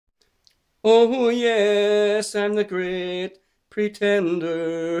Oh, yes, I'm the great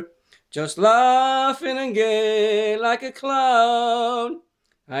pretender, just laughing and gay like a clown.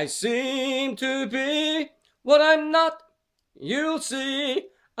 I seem to be what I'm not. You'll see,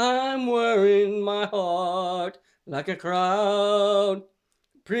 I'm wearing my heart like a crown,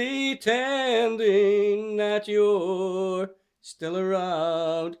 pretending that you're still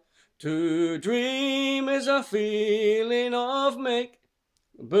around. To dream is a feeling of make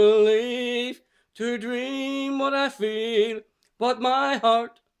believe, to dream what I feel, but my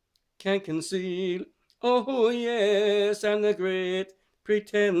heart can't conceal. Oh, yes, I'm the great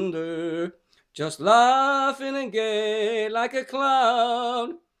pretender, just laughing and gay like a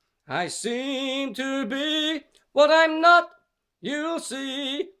clown. I seem to be what I'm not. You'll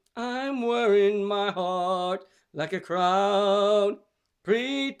see, I'm wearing my heart like a crown,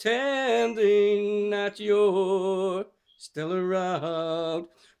 pretending that you're still around.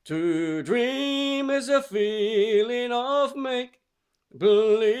 To dream is a feeling of make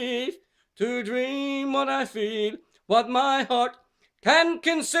believe, to dream what I feel, what my heart can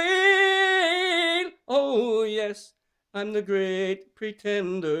conceal. Oh, yes, I'm the great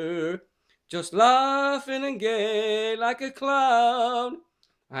pretender, just laughing and gay like a clown.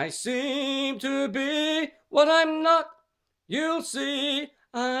 I seem to be what I'm not. You'll see,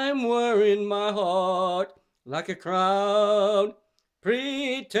 I'm wearing my heart like a crown,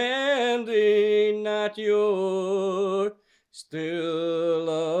 pretending that you're still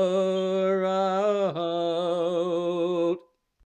around.